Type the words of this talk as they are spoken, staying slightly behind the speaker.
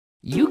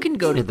You can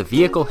go to the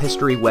Vehicle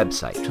History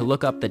website to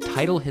look up the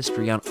title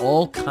history on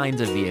all kinds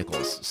of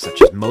vehicles,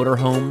 such as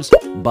motorhomes,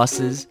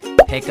 buses,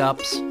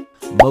 pickups,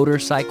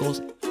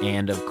 motorcycles,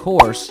 and of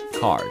course,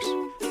 cars.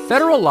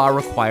 Federal law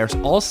requires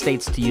all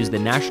states to use the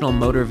National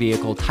Motor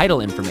Vehicle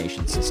Title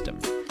Information System,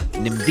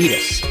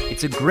 NMVTIS.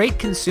 It's a great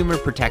consumer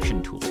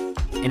protection tool,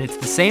 and it's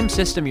the same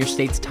system your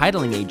state's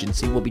titling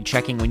agency will be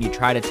checking when you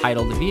try to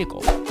title the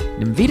vehicle.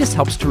 NMVTIS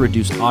helps to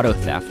reduce auto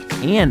theft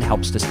and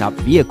helps to stop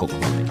vehicle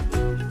cloning.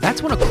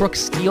 That's when a crook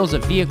steals a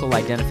vehicle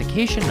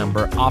identification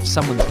number off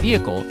someone's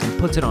vehicle and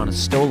puts it on a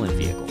stolen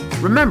vehicle.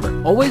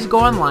 Remember, always go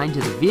online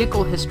to the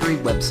Vehicle History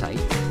website,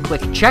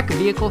 click Check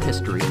Vehicle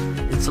History,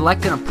 and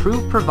select an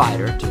approved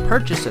provider to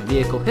purchase a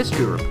vehicle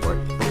history report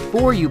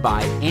before you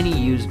buy any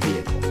used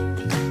vehicle.